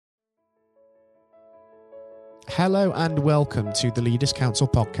Hello and welcome to the Leaders Council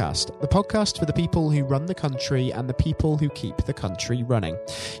podcast, the podcast for the people who run the country and the people who keep the country running.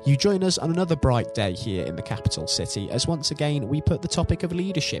 You join us on another bright day here in the capital city as once again we put the topic of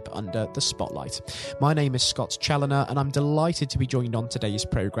leadership under the spotlight. My name is Scott Challoner and I'm delighted to be joined on today's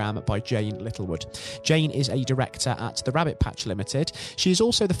programme by Jane Littlewood. Jane is a director at the Rabbit Patch Limited. She is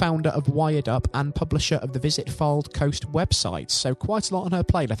also the founder of Wired Up and publisher of the Visit Fylde Coast website, so quite a lot on her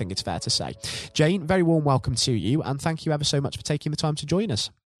plate, I think it's fair to say. Jane, very warm welcome to you, and thank you ever so much for taking the time to join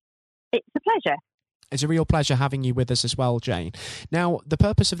us. It's a pleasure. It's a real pleasure having you with us as well, Jane. Now, the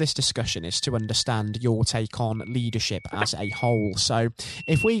purpose of this discussion is to understand your take on leadership as a whole. So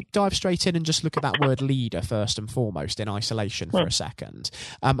if we dive straight in and just look at that word leader first and foremost in isolation for a second,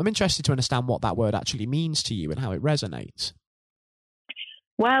 I'm interested to understand what that word actually means to you and how it resonates.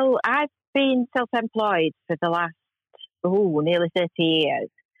 Well, I've been self-employed for the last, nearly 30 years.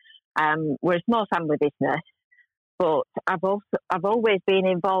 We're a small family business, but I've always been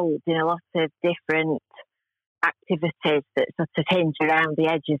involved in a lot of different activities that sort of hinge around the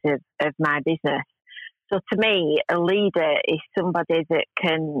edges of my business. So to me, a leader is somebody that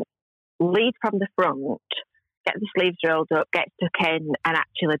can lead from the front, get the sleeves rolled up, get stuck in and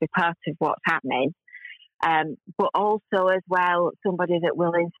actually be part of what's happening. But also as well, somebody that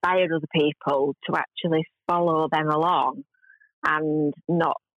will inspire other people to actually follow them along and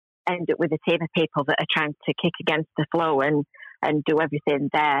not end up with a team of people that are trying to kick against the flow and do everything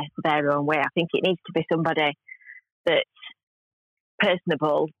their own way. I think it needs to be somebody that's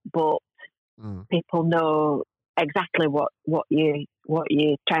personable, but people know exactly what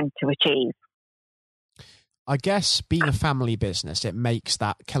you're trying to achieve. I guess being a family business, it makes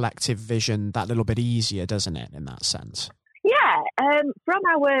that collective vision that little bit easier, doesn't it, in that sense? Yeah, from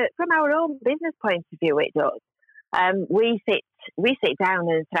our own business point of view, it does. We sit down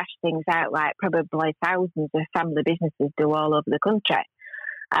and thrash things out like probably thousands of family businesses do all over the country.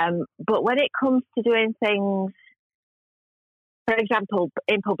 But when it comes to doing things, for example,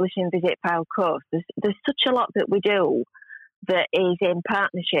 in publishing Visit Fylde Coast, there's such a lot that we do that is in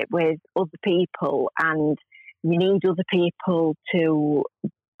partnership with other people, and you need other people to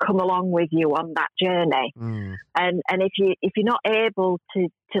come along with you on that journey. And if you're not able to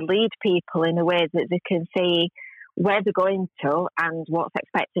lead people in a way that they can see where they're going to and what's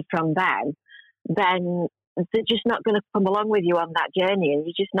expected from them, then they're just not going to come along with you on that journey, and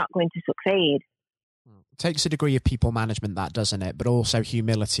you're just not going to succeed. It takes a degree of people management, that, doesn't it? But also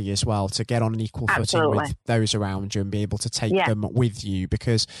humility as well, to get on an equal footing with those around you and be able to take them with you,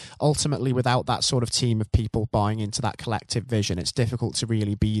 because ultimately without that sort of team of people buying into that collective vision, it's difficult to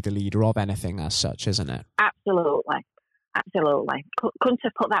really be the leader of anything as such, isn't it? Absolutely. Couldn't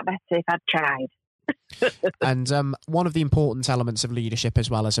have put that better if I'd tried. And one of the important elements of leadership as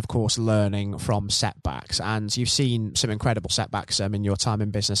well is, of course, learning from setbacks. And you've seen some incredible setbacks in your time in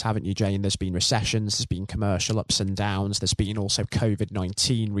business, haven't you, Jane? There's been recessions, there's been commercial ups and downs, there's been also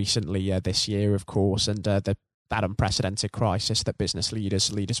COVID-19 recently this year, of course, and that unprecedented crisis that business leaders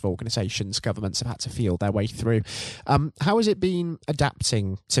of organisations, governments have had to feel their way through. How has it been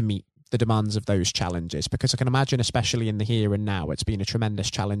adapting to meet the demands of those challenges? Because I can imagine, especially in the here and now, it's been a tremendous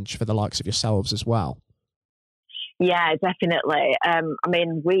challenge for the likes of yourselves as well. Yeah, definitely.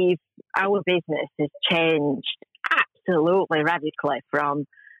 Our business has changed absolutely radically from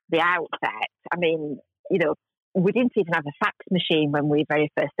the outset. We didn't even have a fax machine when we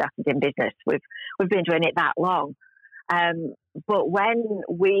very first started in business. We've been doing it that long. But when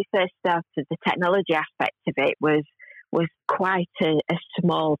we first started, the technology aspect of it was quite a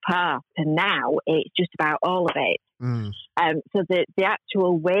small part, and now it's just about all of it. So the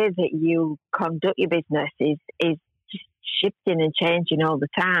actual way that you conduct your business is just shifting and changing all the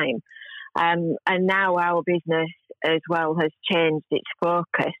time. And now our business as well has changed its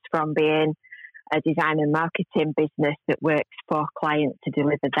focus from being a design and marketing business that works for clients to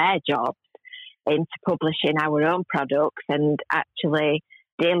deliver their jobs into publishing our own products and actually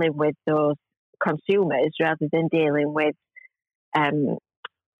dealing with those consumers rather than dealing with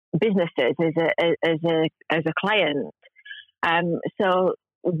businesses as a client. So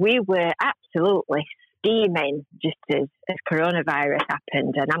we were absolutely steaming just as coronavirus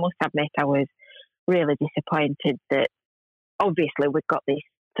happened, and I must admit I was really disappointed that obviously we've got this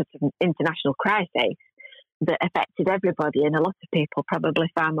sort of international crisis that affected everybody, and a lot of people probably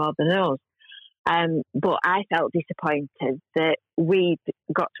far more than us. But I felt disappointed that we'd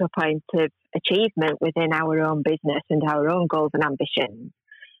got to a point of achievement within our own business and our own goals and ambitions,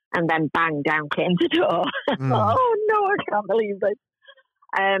 and then bang, down came the door. Oh no, I can't believe this.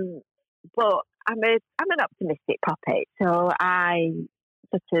 But I'm an optimistic puppet, so I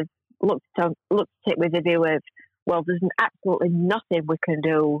sort of looked at it with a view of, well, there's absolutely nothing we can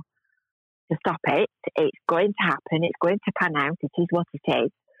do to stop it. It's going to happen. It's going to pan out. It is what it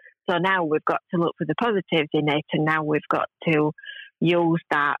is. So now we've got to look for the positives in it, and now we've got to use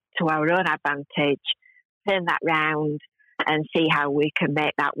that to our own advantage, turn that round, and see how we can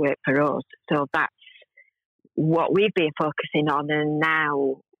make that work for us. So that's what we've been focusing on, and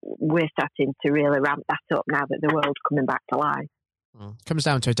now we're starting to really ramp that up now that the world's coming back to life. Comes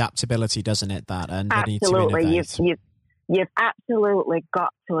down to adaptability, doesn't it? That and the need to absolutely, innovate. you've absolutely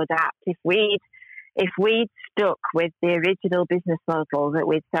got to adapt. If we'd stuck with the original business model that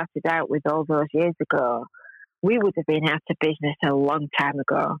we'd started out with all those years ago, we would have been out of business a long time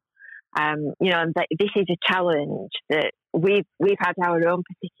ago. And this is a challenge that we've had our own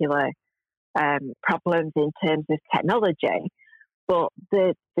particular problems in terms of technology, but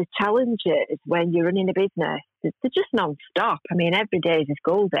the challenges when you're running a business, they're just non-stop. I mean, every day is a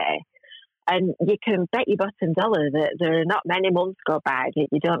school day, and you can bet your bottom dollar that there are not many months go by that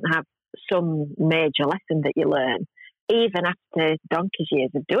you don't have some major lesson that you learn, even after donkey's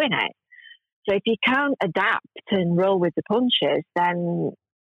years of doing it. So if you can't adapt and roll with the punches, then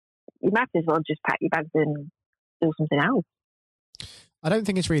you might as well just pack your bags and do something else. I don't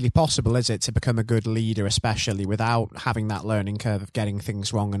think it's really possible, is it, to become a good leader, especially without having that learning curve of getting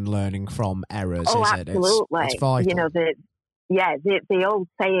things wrong and learning from errors, is it? Absolutely. It's vital. The old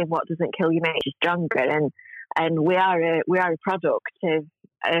saying, what doesn't kill you makes you stronger, and we are a product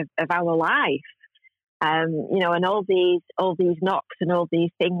of our life. And all these knocks and all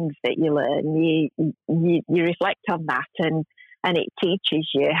these things that you learn, you reflect on that, and it teaches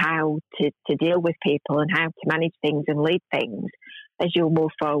you how to deal with people and how to manage things and lead things as you'll move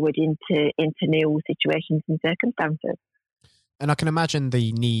forward into new situations and circumstances. And I can imagine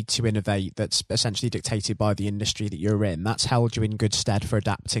the need to innovate that's essentially dictated by the industry that you're in. That's held you in good stead for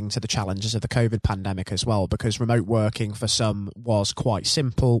adapting to the challenges of the COVID pandemic as well, because remote working for some was quite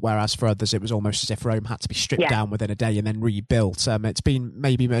simple, whereas for others it was almost as if Rome had to be stripped down within a day and then rebuilt. It's been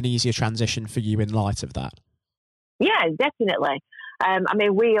maybe an easier transition for you in light of that. Yeah, definitely.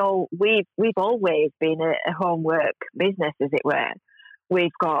 We've always been a homework business, as it were. We've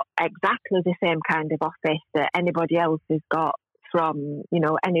got exactly the same kind of office that anybody else has got from,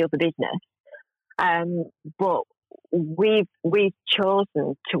 any other business. But we've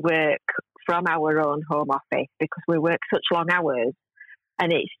chosen to work from our own home office because we work such long hours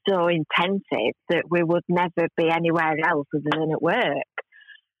and it's so intensive that we would never be anywhere else other than at work.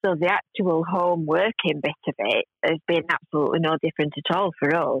 So the actual home working bit of it has been absolutely no different at all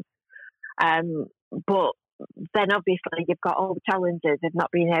for us. But then obviously you've got all the challenges of not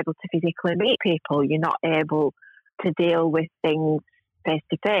being able to physically meet people. You're not able to deal with things face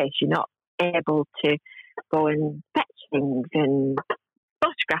to face. You're not able to go and fetch things and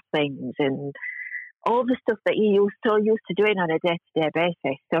photograph things and all the stuff that you're so used to doing on a day-to-day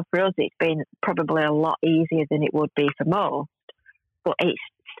basis. So for us, it's been probably a lot easier than it would be for most, but it's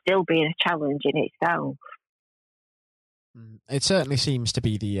still been a challenge in itself. It certainly seems to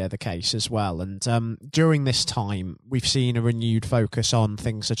be the case as well. And during this time, we've seen a renewed focus on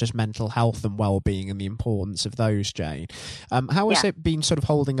things such as mental health and well-being and the importance of those, Jane. How has it been sort of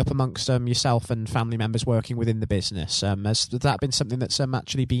holding up amongst yourself and family members working within the business? Has that been something that's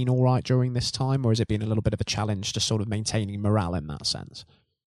actually been all right during this time, or has it been a little bit of a challenge to sort of maintaining morale in that sense?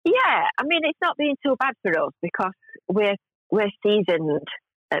 Yeah, it's not been too bad for us because we're seasoned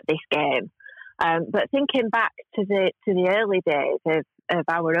at this game. But thinking back to the early days of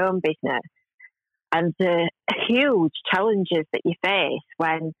our own business and the huge challenges that you face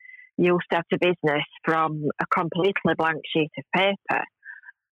when you start a business from a completely blank sheet of paper,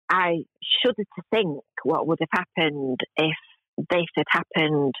 I shudder to think what would have happened if this had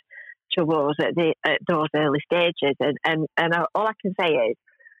happened to us at those early stages. And all I can say is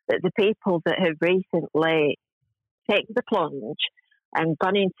that the people that have recently taken the plunge and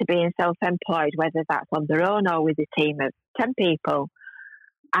gone into being self-employed, whether that's on their own or with a team of 10 people,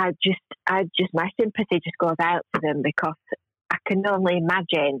 my sympathy just goes out to them because I can only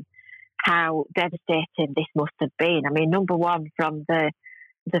imagine how devastating this must have been. Number one, from the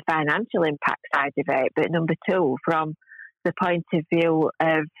financial impact side of it, but number two, from the point of view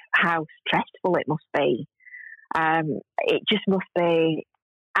of how stressful it must be. It just must be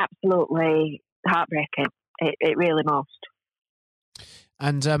absolutely heartbreaking. It really must.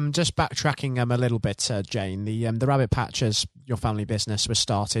 And just backtracking a little bit, Jane, the Rabbit Patch as your family business was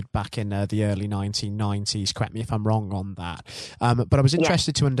started back in the early 1990s. Correct me if I'm wrong on that. But I was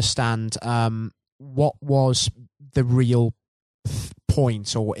interested to understand what was the real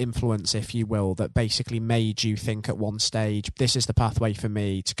point or influence, if you will, that basically made you think at one stage, this is the pathway for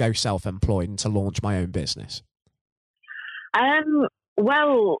me to go self-employed and to launch my own business?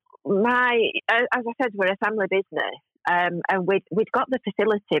 Well, as I said, we're a family business, and we'd got the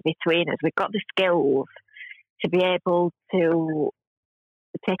facility between us. We've got the skills to be able to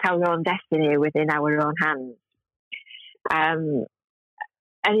take our own destiny within our own hands.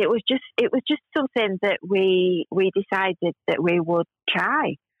 And it was just something that we decided that we would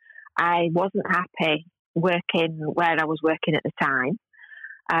try. I wasn't happy working where I was working at the time.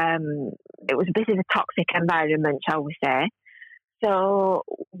 It was a bit of a toxic environment, shall we say. So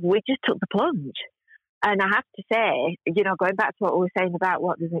we just took the plunge. And I have to say, going back to what we were saying about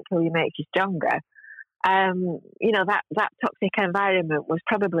what doesn't kill you makes you stronger, that toxic environment was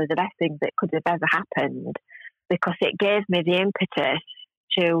probably the best thing that could have ever happened, because it gave me the impetus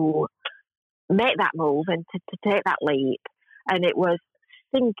to make that move and to take that leap. And it was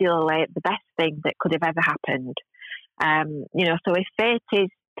singularly the best thing that could have ever happened. So if fate is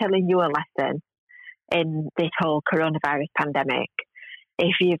telling you a lesson in this whole coronavirus pandemic,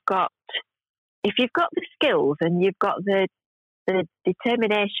 if you've got the skills and you've got the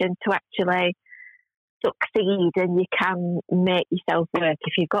determination to actually succeed and you can make yourself work,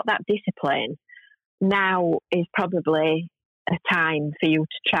 if you've got that discipline, now is probably a time for you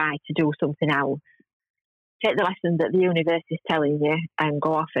to try to do something else. Take the lesson that the universe is telling you and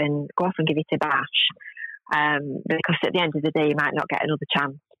go off and give it a bash. Because at the end of the day, you might not get another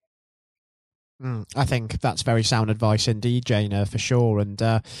chance. I think that's very sound advice indeed, Jana, for sure. And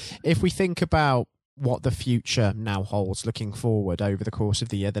if we think about what the future now holds looking forward over the course of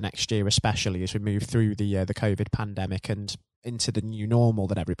the next year, especially as we move through the COVID pandemic and into the new normal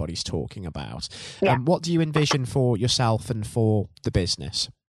that everybody's talking about, what do you envision for yourself and for the business?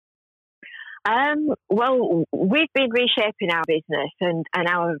 Well, we've been reshaping our business, and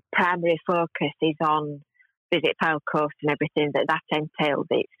our primary focus is on Visit Fylde Coast and everything that entails.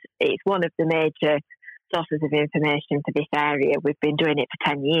 It's one of the major sources of information for this area. We've been doing it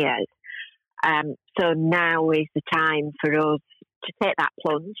for 10 years. So now is the time for us to take that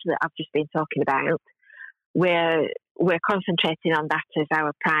plunge that I've just been talking about. We're concentrating on that as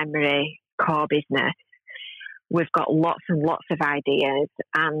our primary core business. We've got lots and lots of ideas,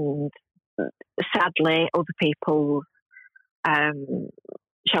 and sadly, other people's,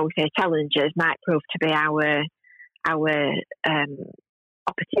 shall we say, challenges might prove to be our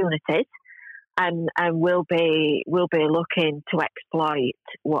opportunities, and we'll be looking to exploit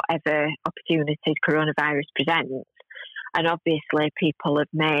whatever opportunities coronavirus presents. And obviously, people have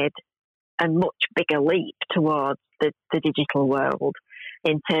made a much bigger leap towards the digital world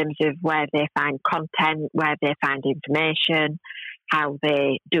in terms of where they find content, where they find information, how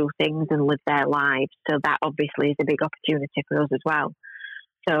they do things and live their lives. So that obviously is a big opportunity for us as well.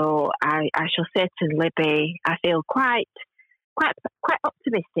 So I shall certainly be, I feel quite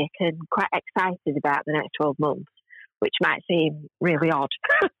optimistic and quite excited about the next 12 months, which might seem really odd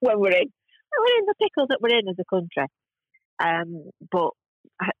when we're in the pickle that we're in as a country. But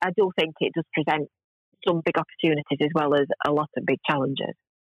I do think it does present some big opportunities as well as a lot of big challenges.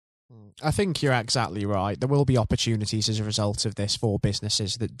 I think you're exactly right. There will be opportunities as a result of this for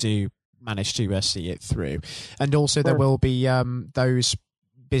businesses that do manage to see it through. And also there will be those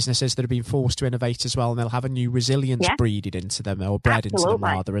businesses that have been forced to innovate as well, and they'll have a new resilience breeded into them, or bred into them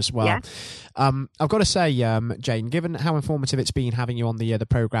rather, as well. I've got to say, Jane, given how informative it's been having you on the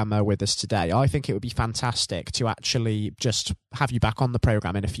programme with us today, I think it would be fantastic to actually just have you back on the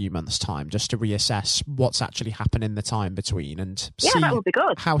programme in a few months' time, just to reassess what's actually happened in the time between and see that would be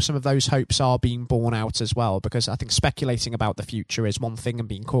good. How some of those hopes are being borne out as well, because I think speculating about the future is one thing and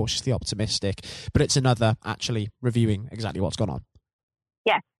being cautiously optimistic, but it's another actually reviewing exactly what's gone on.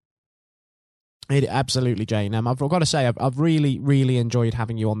 Absolutely, Jane. I've got to say, I've really, really enjoyed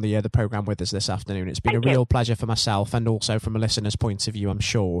having you on the programme with us this afternoon. It's been a real pleasure for myself and also from a listener's point of view, I'm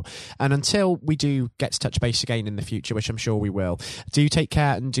sure. And until we do get to touch base again in the future, which I'm sure we will, do take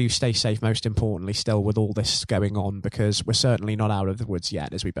care and do stay safe, most importantly, still with all this going on, because we're certainly not out of the woods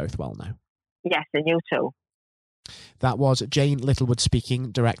yet, as we both well know. Yes, and you too. That was Jane Littlewood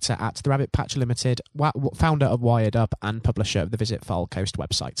speaking, director at The Rabbit Patch Limited, founder of Wired Up and publisher of the Visit Fylde Coast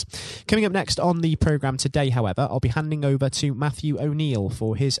website. Coming up next on the programme today, however, I'll be handing over to Matthew O'Neill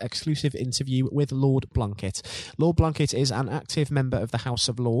for his exclusive interview with Lord Blunkett. Lord Blunkett is an active member of the House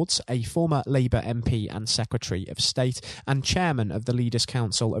of Lords, a former Labour MP and Secretary of State, and chairman of the Leaders'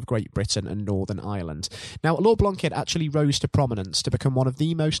 Council of Great Britain and Northern Ireland. Now, Lord Blunkett actually rose to prominence to become one of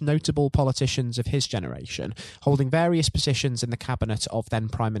the most notable politicians of his generation, holding various various positions in the cabinet of then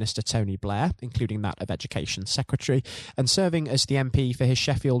Prime Minister Tony Blair, including that of Education Secretary, and serving as the MP for his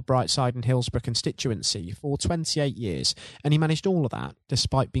Sheffield, Brightside and Hillsborough constituency for 28 years, and he managed all of that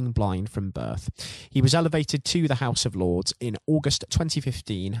despite being blind from birth. He was elevated to the House of Lords in August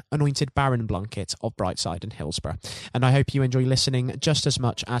 2015, anointed Baron Blunkett of Brightside and Hillsborough, and I hope you enjoy listening just as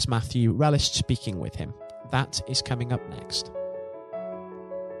much as Matthew relished speaking with him. That is coming up next.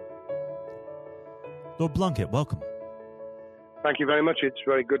 Lord Blunkett, welcome. Thank you very much. It's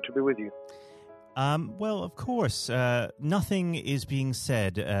very good to be with you. Well, of course, nothing is being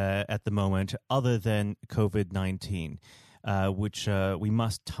said at the moment other than COVID-19, which we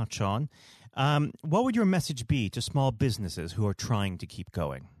must touch on. What would your message be to small businesses who are trying to keep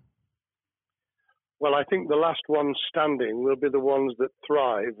going? Well, I think the last ones standing will be the ones that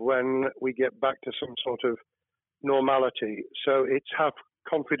thrive when we get back to some sort of normality. So it's have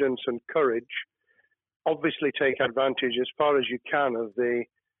confidence and courage. Obviously take advantage as far as you can of the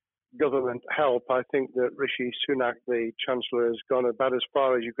government help. I think that Rishi Sunak, the Chancellor, has gone about as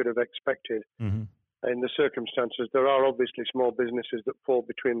far as you could have expected. Mm-hmm. In the circumstances. There are obviously small businesses that fall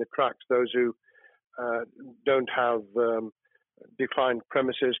between the cracks. Those who don't have defined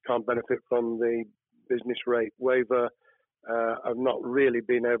premises can't benefit from the business rate waiver, have not really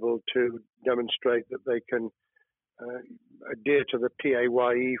been able to demonstrate that they can adhere to the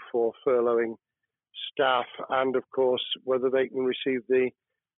PAYE for furloughing staff, and of course whether they can receive the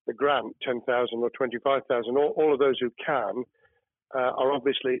grant, 10,000 or 25,000. All of those who can are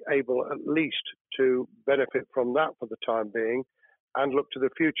obviously able at least to benefit from that for the time being and look to the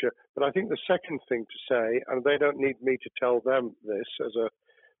future. But I think the second thing to say, and they don't need me to tell them this as a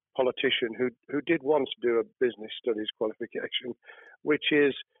politician who did once do a business studies qualification, which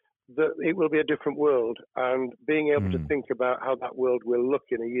is that it will be a different world, and being able to think about how that world will look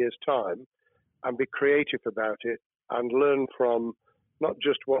in a year's time and be creative about it and learn from not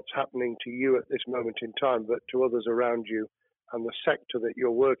just what's happening to you at this moment in time, but to others around you and the sector that you're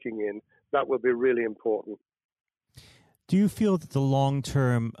working in, that will be really important. Do you feel that the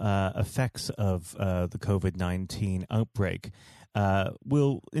long-term effects of the COVID-19 outbreak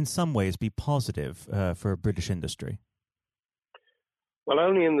will in some ways be positive for British industry? Well,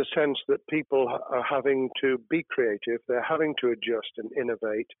 only in the sense that people are having to be creative, they're having to adjust and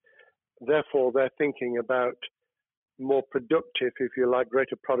innovate. Therefore, they're thinking about more productive, if you like,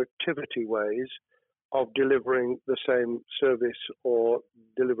 greater productivity ways of delivering the same service or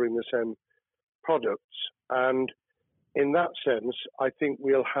delivering the same products. And in that sense, I think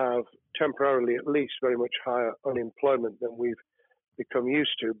we'll have temporarily at least very much higher unemployment than we've become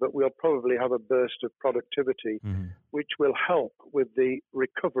used to, but we'll probably have a burst of productivity, which will help with the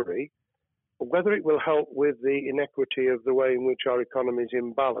recovery. Whether it will help with the inequity of the way in which our economy is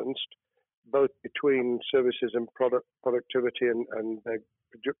imbalanced, both between services and productivity and the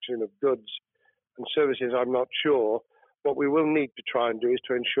production of goods and services, I'm not sure. What we will need to try and do is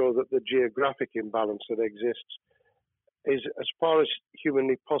to ensure that the geographic imbalance that exists is, as far as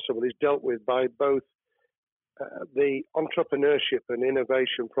humanly possible, is dealt with by both the entrepreneurship and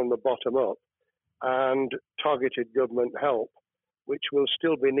innovation from the bottom up and targeted government help, which will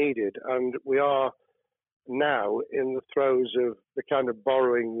still be needed. And we are now in the throes of the kind of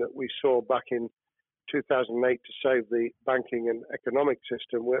borrowing that we saw back in 2008 to save the banking and economic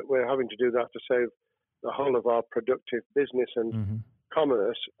system. We're having to do that to save the whole of our productive business and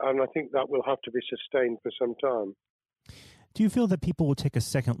commerce, and I think that will have to be sustained for some time. Do you feel that people will take a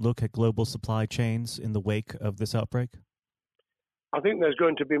second look at global supply chains in the wake of this outbreak? I think there's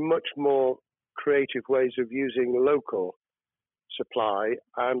going to be much more creative ways of using local supply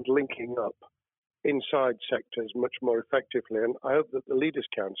and linking up inside sectors much more effectively. And I hope that the Leaders'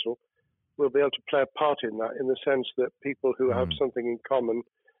 Council will be able to play a part in that, in the sense that people who have something in common,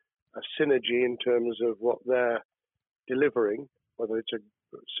 a synergy in terms of what they're delivering, whether it's a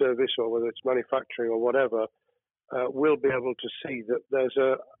service or whether it's manufacturing or whatever, will be able to see that there's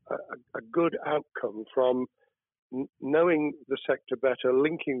a good outcome from knowing the sector better,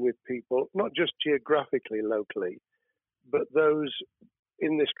 linking with people, not just geographically, locally, but those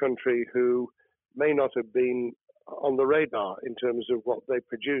in this country who may not have been on the radar in terms of what they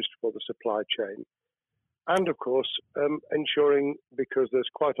produced for the supply chain. And, of course, ensuring, because there's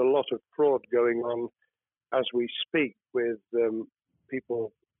quite a lot of fraud going on as we speak with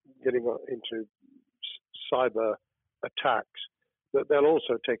people getting into cyber attacks, that they'll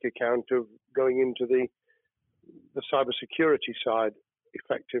also take account of going into the cyber security side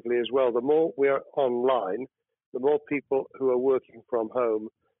effectively as well. The more we are online, the more people who are working from home,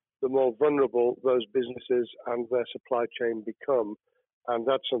 the more vulnerable those businesses and their supply chain become. And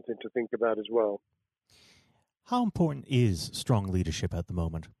that's something to think about as well. How important is strong leadership at the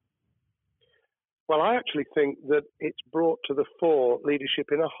moment? Well, I actually think that it's brought to the fore leadership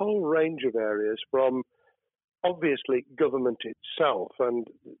in a whole range of areas, from obviously government itself, and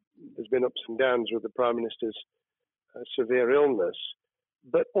there's been ups and downs with the Prime Minister's severe illness,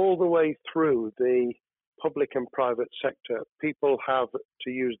 but all the way through the public and private sector, people have,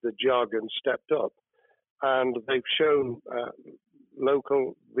 to use the jargon, stepped up, and they've shown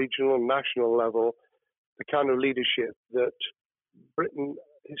local, regional, and national level the kind of leadership that Britain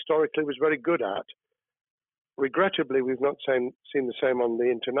historically was very good at. Regrettably, we've not seen the same on the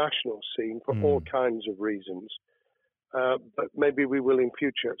international scene for all kinds of reasons, but maybe we will in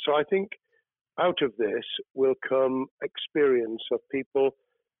future. So I think out of this will come experience of people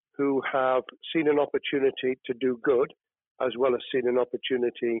who have seen an opportunity to do good, as well as seen an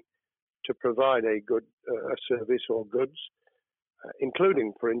opportunity to provide a good a service or goods,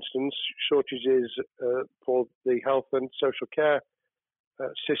 including, for instance, shortages for the health and social care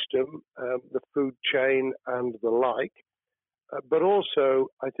system, the food chain and the like, but also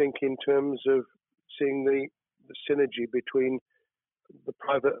I think in terms of seeing the synergy between the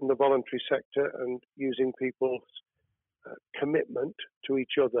private and the voluntary sector and using people's commitment to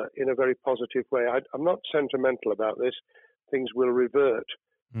each other in a very positive way. I'm not sentimental about this. Things will revert.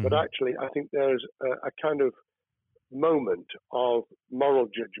 But actually, I think there's a kind of moment of moral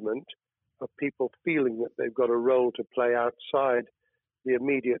judgment of people feeling that they've got a role to play outside the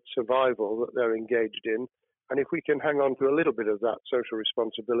immediate survival that they're engaged in. And if we can hang on to a little bit of that social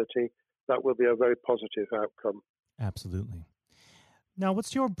responsibility, that will be a very positive outcome. Absolutely. Now,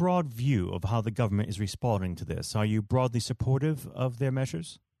 what's your broad view of how the government is responding to this? Are you broadly supportive of their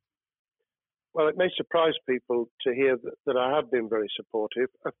measures? Well, it may surprise people to hear that I have been very supportive.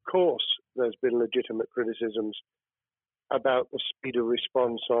 Of course, there's been legitimate criticisms about the speed of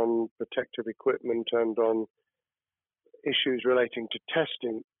response on protective equipment and on issues relating to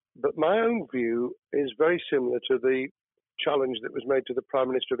testing. But my own view is very similar to the challenge that was made to the Prime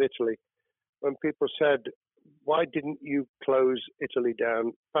Minister of Italy when people said, why didn't you close Italy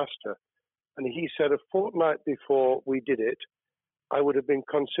down faster? And he said, a fortnight before we did it, I would have been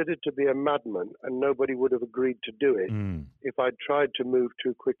considered to be a madman and nobody would have agreed to do it if I'd tried to move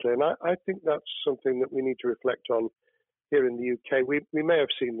too quickly. And I think that's something that we need to reflect on here in the UK. We may have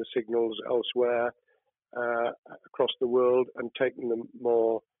seen the signals elsewhere across the world and taken them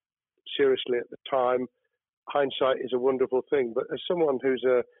more seriously at the time. Hindsight is a wonderful thing, but as someone who's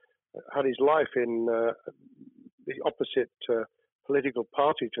had his life in the opposite political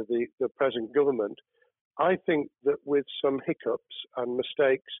party to the present government, I think that with some hiccups and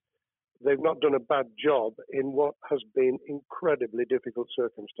mistakes, they've not done a bad job in what has been incredibly difficult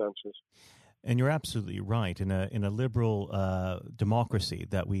circumstances. And you're absolutely right. In a liberal democracy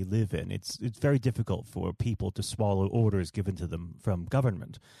that we live in, it's very difficult for people to swallow orders given to them from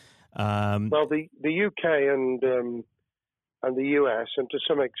government. Well, the UK and the US, and to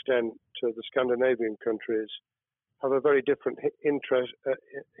some extent the Scandinavian countries, have a very different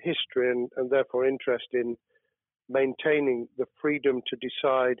history and therefore interest in maintaining the freedom to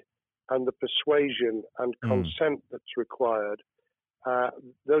decide and the persuasion and consent that's required.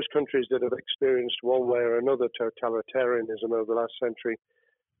 Those countries that have experienced one way or another totalitarianism over the last century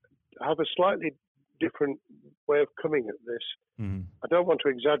have a slightly different way of coming at this. I don't want to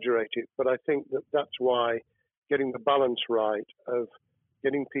exaggerate it, but I think that that's why getting the balance right of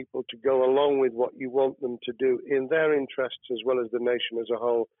getting people to go along with what you want them to do in their interests as well as the nation as a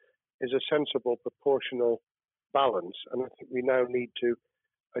whole is a sensible, proportional balance. And I think we now need to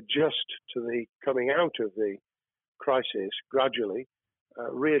adjust to the coming out of the crisis gradually,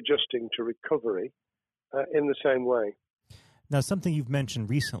 readjusting to recovery in the same way. Now, something you've mentioned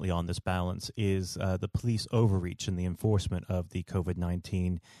recently on this balance is the police overreach in the enforcement of the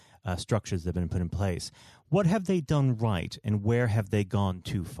COVID-19 structures that have been put in place. What have they done right, and where have they gone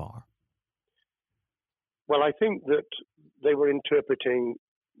too far? Well, I think that they were interpreting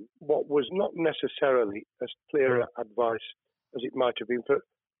what was not necessarily as clear advice as it might have been for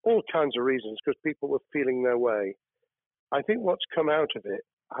all kinds of reasons, because people were feeling their way. I think what's come out of it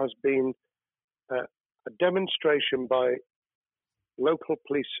has been a demonstration by local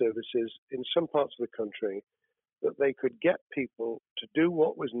police services in some parts of the country that they could get people to do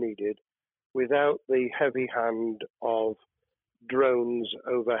what was needed without the heavy hand of drones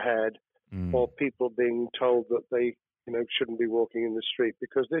overhead or people being told that they shouldn't be walking in the street,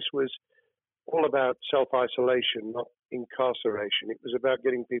 because this was all about self-isolation, not incarceration. It was about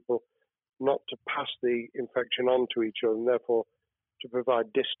getting people not to pass the infection on to each other and therefore to provide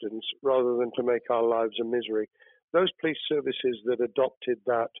distance rather than to make our lives a misery. Those police services that adopted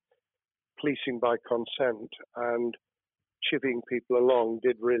that policing by consent and chivying people along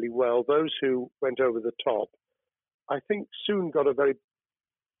did really well. Those who went over the top, I think, soon got a very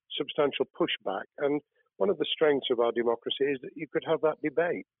substantial pushback. And one of the strengths of our democracy is that you could have that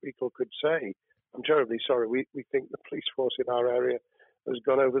debate. People could say, I'm terribly sorry, we think the police force in our area has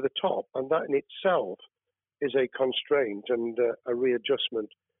gone over the top. And that in itself is a constraint and a readjustment.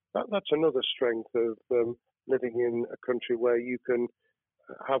 That's another strength of living in a country where you can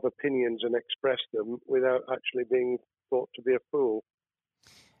have opinions and express them without actually being thought to be a fool.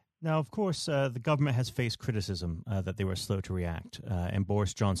 Now, of course, the government has faced criticism that they were slow to react, and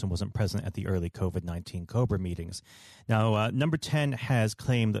Boris Johnson wasn't present at the early COVID-19 COBRA meetings. Now, Number 10 has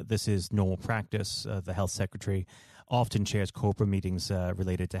claimed that this is normal practice. The health secretary often chairs COBRA meetings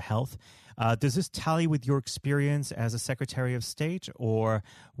related to health. Does this tally with your experience as a Secretary of State, or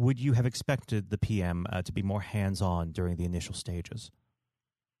would you have expected the PM to be more hands-on during the initial stages?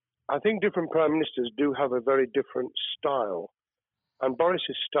 I think different prime ministers do have a very different style. And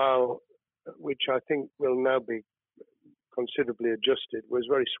Boris's style, which I think will now be considerably adjusted, was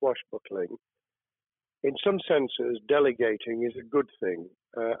very swashbuckling. In some senses, delegating is a good thing,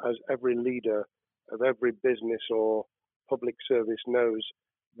 as every leader of every business or public service knows.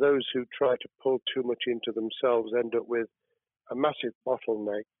 Those who try to pull too much into themselves end up with a massive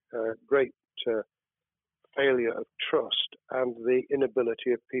bottleneck, great failure of trust, and the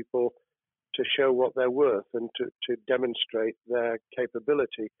inability of people to show what they're worth and to demonstrate their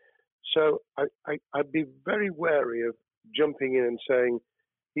capability. So I'd be very wary of jumping in and saying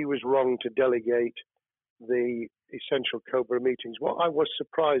he was wrong to delegate the essential COBRA meetings. What I was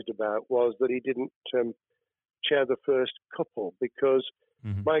surprised about was that he didn't chair the first couple, because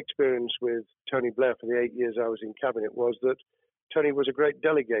my experience with Tony Blair for the 8 years I was in cabinet was that Tony was a great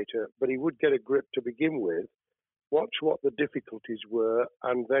delegator, but he would get a grip to begin with, watch what the difficulties were,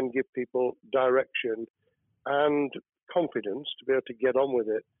 and then give people direction and confidence to be able to get on with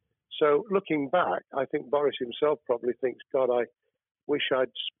it. So looking back, I think Boris himself probably thinks, God, I wish I'd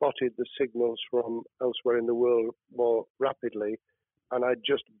spotted the signals from elsewhere in the world more rapidly, and I'd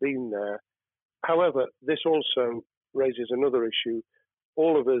just been there. However, this also raises another issue.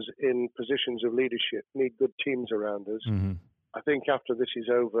 All of us in positions of leadership need good teams around us. I think after this is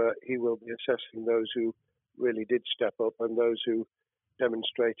over, he will be assessing those who really did step up and those who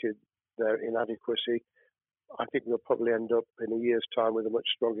demonstrated their inadequacy. I think we'll probably end up in a year's time with a much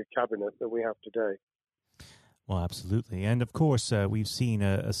stronger cabinet than we have today. Well, absolutely. And of course, we've seen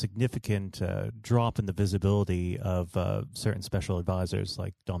a significant drop in the visibility of certain special advisors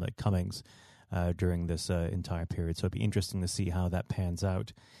like Dominic Cummings during this entire period. So it'd be interesting to see how that pans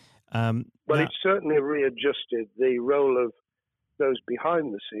out. It's certainly readjusted the role of those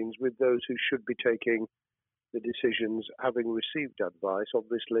behind the scenes with those who should be taking the decisions, having received advice.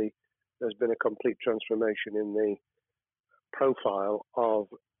 Obviously, there's been a complete transformation in the profile of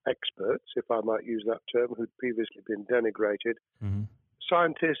experts, if I might use that term, who'd previously been denigrated.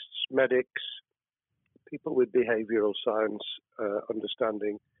 Scientists, medics, people with behavioral science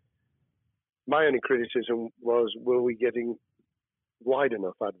understanding. My only criticism was, were we getting wide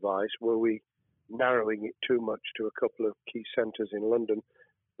enough advice? Were we narrowing it too much to a couple of key centres in London?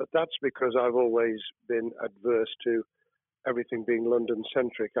 But that's because I've always been adverse to everything being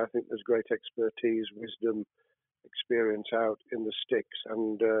London-centric. I think there's great expertise, wisdom, experience out in the sticks,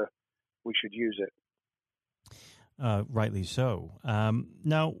 and we should use it. Rightly so.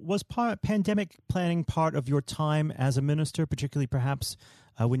 Now, was pandemic planning part of your time as a minister, particularly perhaps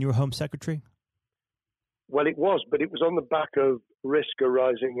when you were Home Secretary? Well, it was, but it was on the back of risk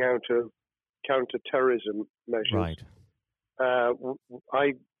arising out of counter-terrorism measures. Right.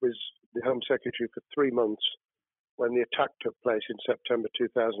 I was the Home Secretary for 3 months when the attack took place in September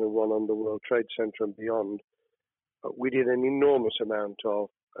 2001 on the World Trade Center and beyond. We did an enormous amount of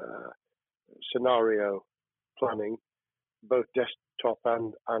scenario planning, both desktop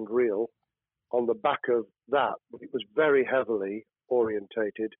and real. On the back of that, it was very heavily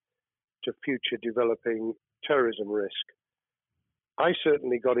orientated to future developing terrorism risk. I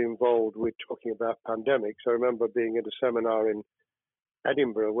certainly got involved with talking about pandemics. I remember being at a seminar in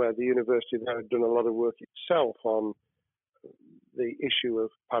Edinburgh where the university there had done a lot of work itself on the issue of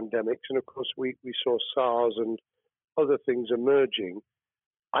pandemics. And of course, we saw SARS and other things emerging.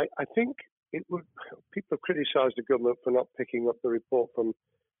 I think people criticized the government for not picking up the report from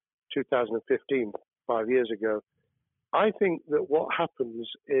 2015, 5 years ago. I think that what happens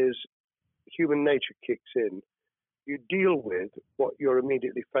is human nature kicks in. You deal with what you're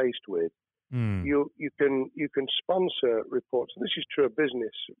immediately faced with. You can sponsor reports, and this is true of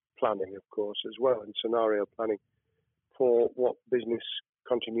business planning, of course, as well, and scenario planning for what business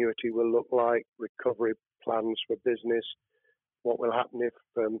continuity will look like, recovery plans for business, what will happen if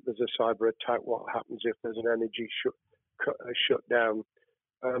there's a cyber attack, what happens if there's an energy shutdown.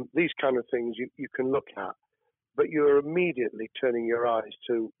 These kind of things you can look at, but you're immediately turning your eyes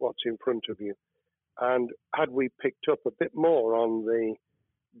to what's in front of you. And had we picked up a bit more on the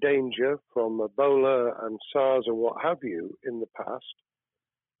danger from Ebola and SARS and what have you in the past,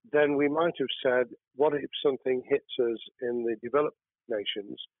 then we might have said, what if something hits us in the developed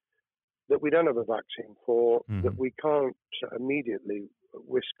nations that we don't have a vaccine for, that we can't immediately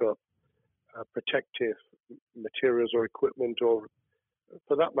whisk up protective materials or equipment, or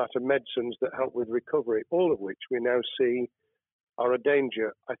for that matter, medicines that help with recovery, all of which we now see are a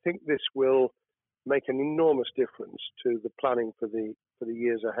danger. I think this will make an enormous difference to the planning for the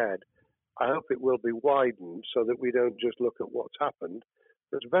years ahead. I hope it will be widened so that we don't just look at what's happened,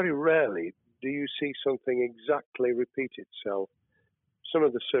 because very rarely do you see something exactly repeat itself. Some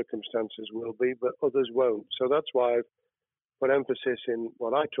of the circumstances will be, but others won't. So that's why I've put emphasis in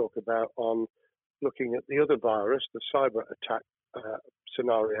what I talk about on looking at the other virus, the cyber attack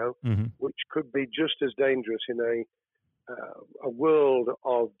scenario, which could be just as dangerous in a world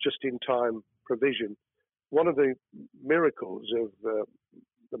of just-in-time provision. One of the miracles of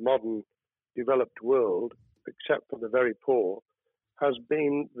the modern developed world, except for the very poor, has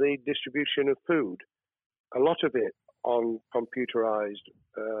been the distribution of food. A lot of it on computerized,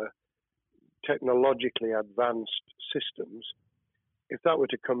 technologically advanced systems. If that were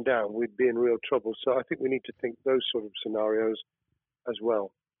to come down, we'd be in real trouble. So I think we need to think those sort of scenarios as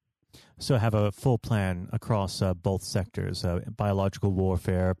well. So have a full plan across both sectors, biological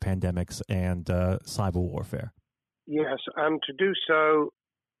warfare, pandemics, and cyber warfare. Yes, and to do so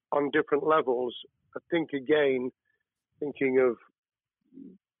on different levels. I think, again, thinking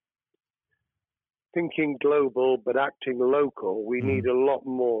global but acting local, we need a lot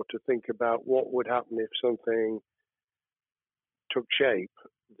more to think about what would happen if something took shape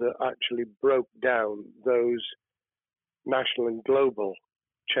that actually broke down those national and global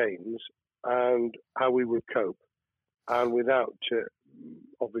chains and how we would cope. And without,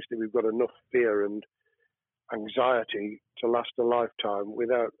 obviously, we've got enough fear and anxiety to last a lifetime.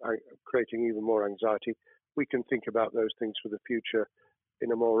 Without creating even more anxiety, we can think about those things for the future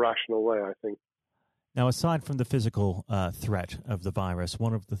in a more rational way, I think. Now, aside from the physical threat of the virus,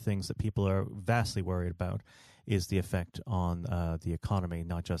 one of the things that people are vastly worried about is the effect on the economy,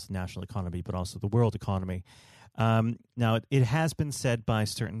 not just national economy, but also the world economy. Now, it has been said by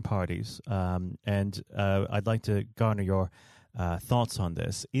certain parties, and I'd like to garner your thoughts on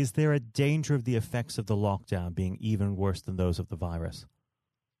this. Is there a danger of the effects of the lockdown being even worse than those of the virus?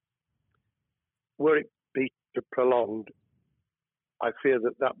 Were it be prolonged, I fear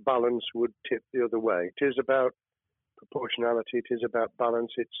that balance would tip the other way. It is about proportionality. It is about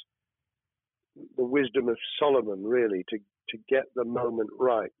balance. It's the wisdom of Solomon, really, to get the moment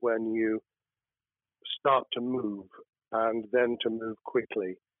right when you start to move and then to move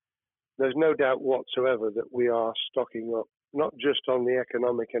quickly. There's no doubt whatsoever that we are stocking up, not just on the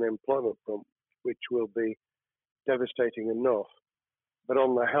economic and employment front, which will be devastating enough, but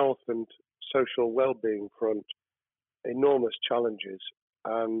on the health and social well-being front, enormous challenges,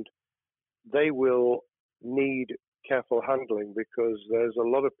 and they will need careful handling because there's a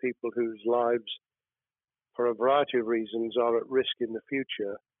lot of people whose lives, for a variety of reasons, are at risk in the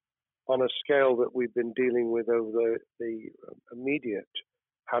future on a scale that we've been dealing with over the immediate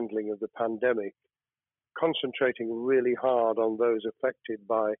handling of the pandemic, concentrating really hard on those affected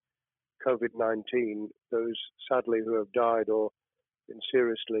by COVID-19, those sadly who have died or been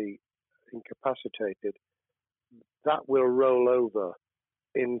seriously incapacitated. That will roll over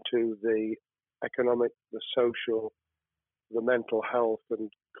into the economic, the social, the mental health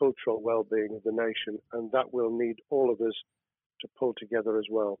and cultural well-being of the nation, and that will need all of us to pull together as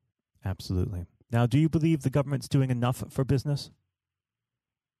well. Absolutely. Now, do you believe the government's doing enough for business?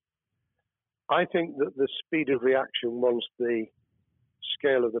 I think that the speed of reaction once the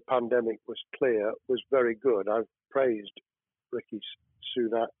scale of the pandemic was clear was very good. I've praised Rishi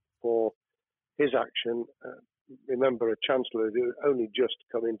Sunak for his action. Remember, a chancellor who only just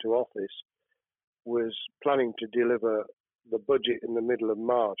come into office was planning to deliver the budget in the middle of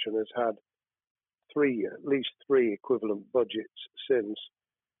March and has had at least three equivalent budgets since.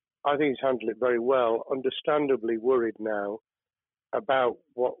 I think he's handled it very well. Understandably worried now about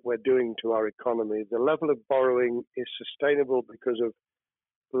what we're doing to our economy. The level of borrowing is sustainable because of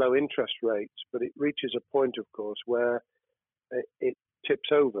low interest rates, but it reaches a point, of course, where it tips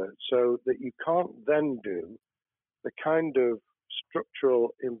over so that you can't then do the kind of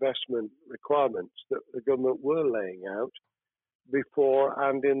structural investment requirements that the government were laying out before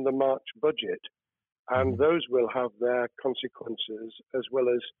and in the March budget. And those will have their consequences as well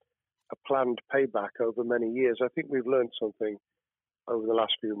as a planned payback over many years. I think we've learned something over the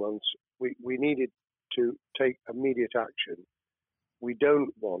last few months. We needed to take immediate action. We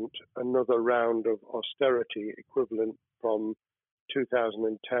don't want another round of austerity equivalent from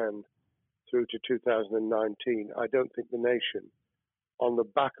 2010 through to 2019. I don't think the nation, on the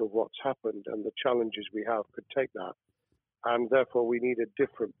back of what's happened and the challenges we have, could take that. And therefore, we need a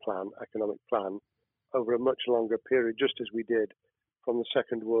different plan, economic plan, over a much longer period, just as we did from the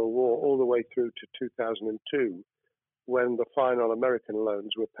Second World War all the way through to 2002, when the final American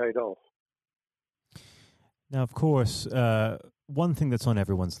loans were paid off. Now, of course, one thing that's on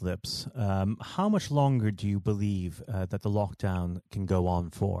everyone's lips, how much longer do you believe that the lockdown can go on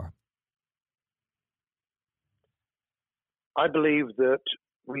for? I believe that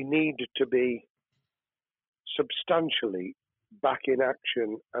we need to be substantially back in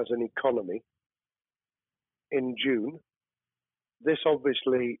action as an economy in June. This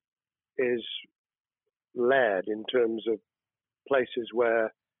obviously is led in terms of places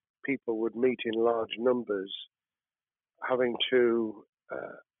where people would meet in large numbers, having to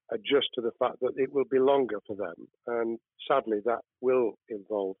adjust to the fact that it will be longer for them. And sadly, that will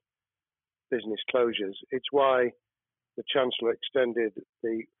involve business closures. It's why the Chancellor extended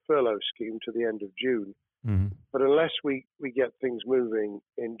the furlough scheme to the end of June. Mm-hmm. But unless we get things moving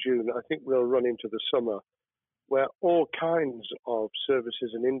in June, I think we'll run into the summer where all kinds of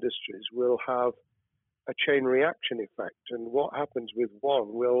services and industries will have a chain reaction effect. And what happens with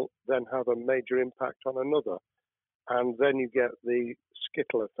one will then have a major impact on another. And then you get the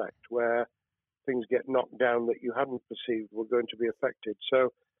skittle effect where things get knocked down that you hadn't perceived were going to be affected.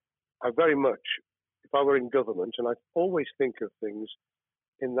 So I very much, if I were in government, and I always think of things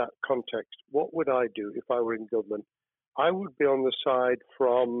in that context, what would I do if I were in government? I would be on the side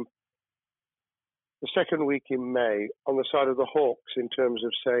from the second week in May, on the side of the hawks in terms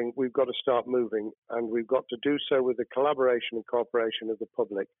of saying we've got to start moving, and we've got to do so with the collaboration and cooperation of the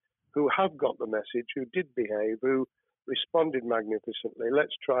public who have got the message, who did behave, who responded magnificently.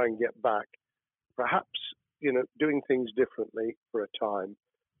 Let's try and get back, perhaps, doing things differently for a time,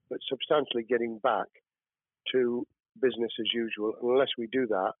 but substantially getting back to business as usual. And unless we do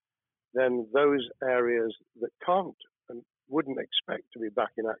that, then those areas that can't and wouldn't expect to be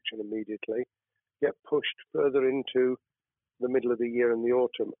back in action immediately get pushed further into the middle of the year and the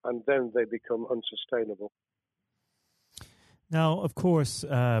autumn, and then they become unsustainable. Now, of course,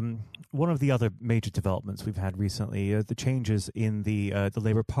 one of the other major developments we've had recently are the changes in the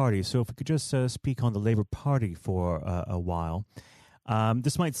Labour Party. So if we could just speak on the Labour Party for a while.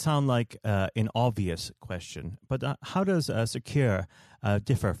 This might sound like an obvious question, but how does Sir Keir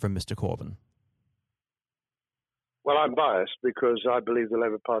differ from Mr. Corbyn? Well, I'm biased because I believe the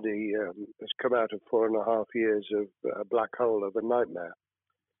Labour Party has come out of 4.5 years of a black hole of a nightmare,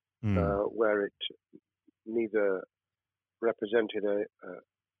 where it neither represented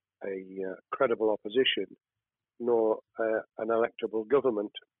a credible opposition nor an electable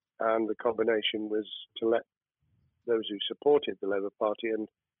government, and the combination was to let those who supported the Labour Party and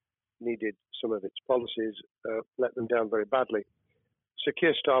needed some of its policies let them down very badly. Sir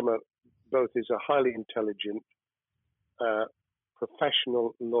Keir Starmer both is a highly intelligent,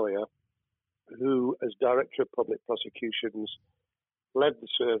 professional lawyer who, as Director of Public Prosecutions, led the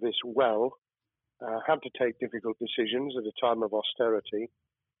service well, had to take difficult decisions at a time of austerity,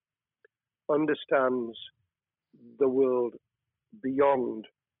 understands the world beyond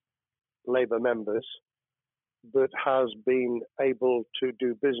Labour members, but has been able to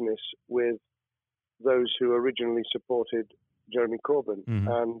do business with those who originally supported Jeremy Corbyn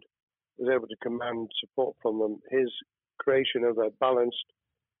and was able to command support from them. His creation of a balanced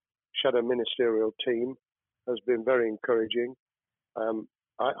shadow ministerial team has been very encouraging.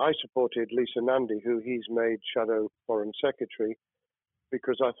 I supported Lisa Nandy, who he's made Shadow Foreign Secretary,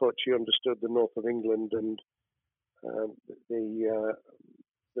 because I thought she understood the north of England and the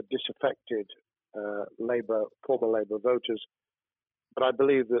disaffected former Labour voters. But I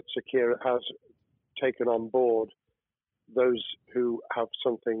believe that Sir Keir has taken on board those who have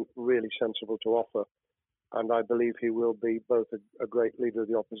something really sensible to offer, and I believe he will be both a great leader of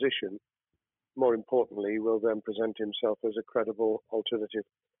the opposition. More importantly, he will then present himself as a credible alternative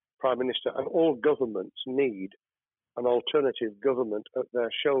Prime Minister. And all governments need an alternative government at their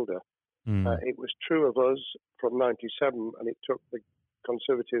shoulder. It was true of us from 97, and it took the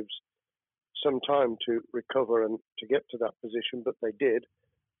Conservatives some time to recover and to get to that position, but they did,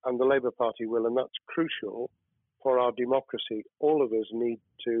 and the Labour Party will, and that's crucial for our democracy. All of us need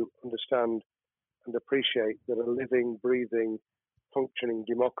to understand and appreciate that a living, breathing functioning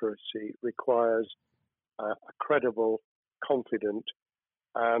democracy requires a credible, confident,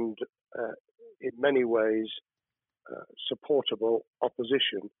 and in many ways supportable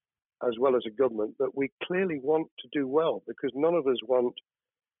opposition, as well as a government that we clearly want to do well, because none of us want,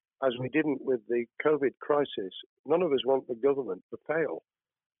 as we didn't with the COVID crisis, none of us want the government to fail.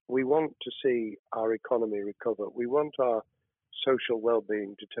 We want to see our economy recover. We want our social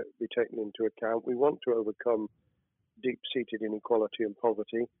well-being to be taken into account. We want to overcome deep-seated inequality and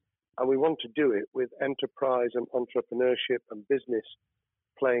poverty. And we want to do it with enterprise and entrepreneurship and business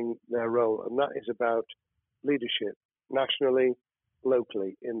playing their role. And that is about leadership nationally,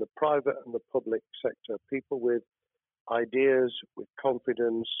 locally, in the private and the public sector. People with ideas, with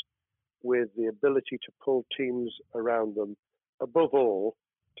confidence, with the ability to pull teams around them. Above all,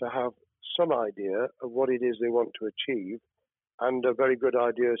 to have some idea of what it is they want to achieve and a very good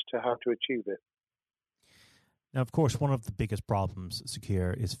idea as to how to achieve it. Now, of course, one of the biggest problems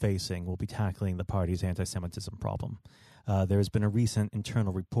Secure is facing will be tackling the party's anti-Semitism problem. There has been a recent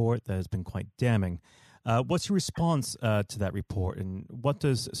internal report that has been quite damning. What's your response to that report, and what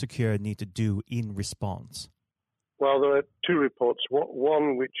does Secure need to do in response? Well, there are two reports.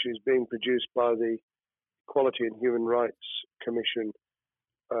 One which is being produced by the Equality and Human Rights Commission,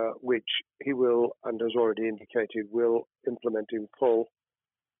 which he will, and has already indicated, will implement in full.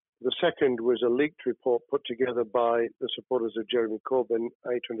 The second was a leaked report put together by the supporters of Jeremy Corbyn,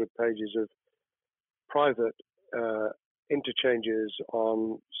 800 pages of private interchanges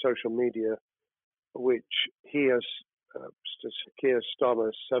on social media, which he has, Keir Starmer,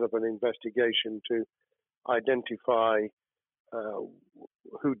 set up an investigation to identify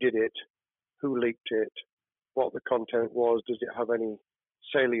who did it, who leaked it, what the content was, does it have any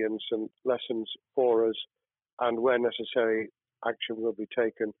salience and lessons for us, and where necessary, action will be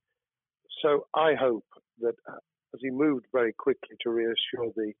taken. So I hope that as he moved very quickly to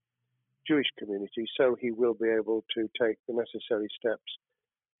reassure the Jewish community, so he will be able to take the necessary steps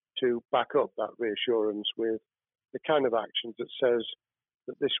to back up that reassurance with the kind of actions that says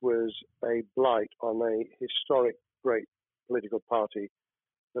that this was a blight on a historic, great political party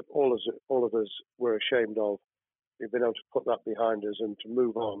that all of us were ashamed of. We've been able to put that behind us and to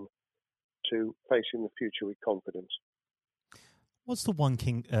move on to facing the future with confidence. What's the one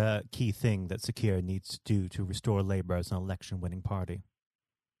key thing that Secure needs to do to restore Labour as an election-winning party?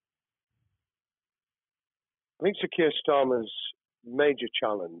 I think Sir Keir Starmer's major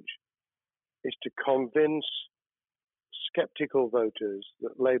challenge is to convince sceptical voters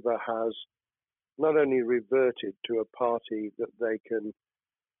that Labour has not only reverted to a party that they can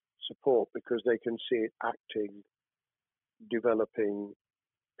support because they can see it acting, developing,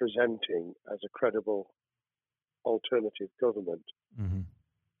 presenting as a credible alternative government,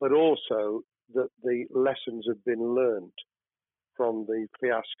 but also that the lessons have been learned from the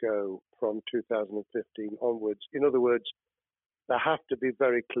fiasco from 2015 onwards. In other words, there have to be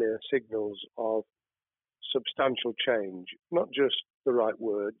very clear signals of substantial change, not just the right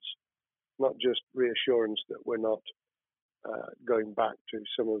words, not just reassurance that we're not going back to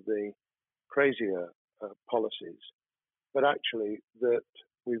some of the crazier policies, but actually that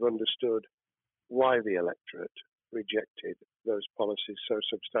we've understood why the electorate rejected those policies so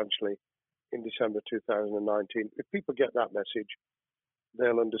substantially in December 2019. If people get that message,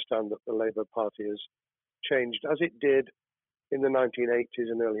 they'll understand that the Labour Party has changed, as it did in the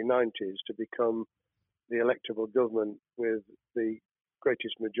 1980s and early 90s, to become the electable government with the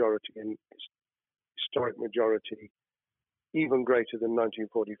greatest majority and historic majority, even greater than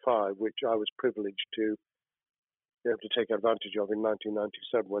 1945, which I was privileged to be able to take advantage of in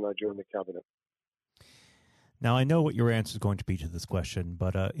 1997 when I joined the cabinet. Now, I know what your answer is going to be to this question,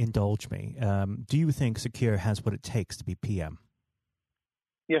 but indulge me. Do you think Secure has what it takes to be PM?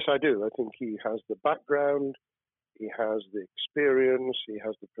 Yes, I do. I think he has the background, he has the experience, he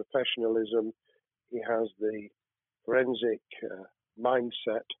has the professionalism, he has the forensic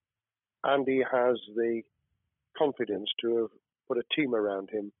mindset, and he has the confidence to have put a team around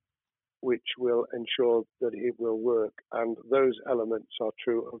him which will ensure that it will work. And those elements are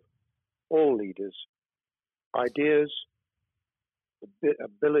true of all leaders. Ideas, the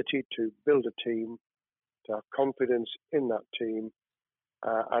ability to build a team, to have confidence in that team,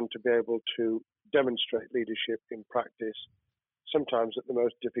 and to be able to demonstrate leadership in practice, sometimes at the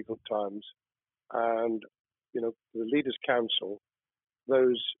most difficult times. And, you know, the Leaders' Council,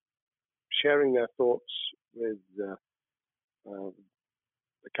 those sharing their thoughts with the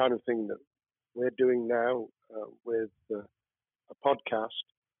kind of thing that we're doing now with a podcast,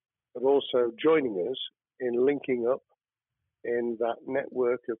 but also joining us in linking up in that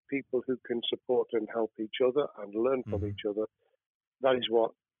network of people who can support and help each other and learn from each other. that is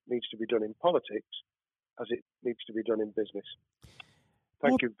what needs to be done in politics as it needs to be done in business.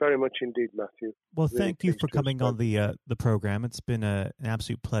 Thank you very much indeed, Matthew. Well, Really thank you for pleased to have coming on spoken. the program. It's been an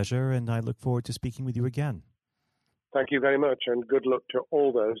absolute pleasure, and I look forward to speaking with you again. Thank you very much, and good luck to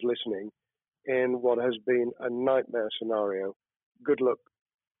all those listening in what has been a nightmare scenario. Good luck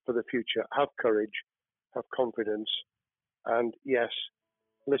for the future. Have courage, have confidence, and yes,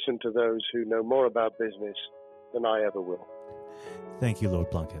 listen to those who know more about business than I ever will. Thank you,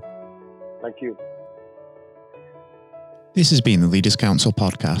 Lord Blunkett. Thank you. This has been the Leaders Council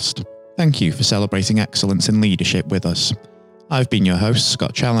podcast. Thank you for celebrating excellence in leadership with us. I've been your host,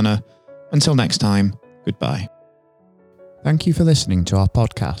 Scott Challoner. Until next time, goodbye. Thank you for listening to our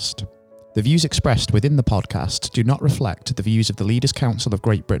podcast. The views expressed within the podcast do not reflect the views of the Leaders Council of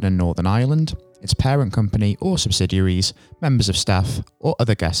Great Britain and Northern Ireland, its parent company or subsidiaries, members of staff, or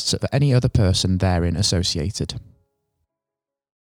other guests of any other person therein associated.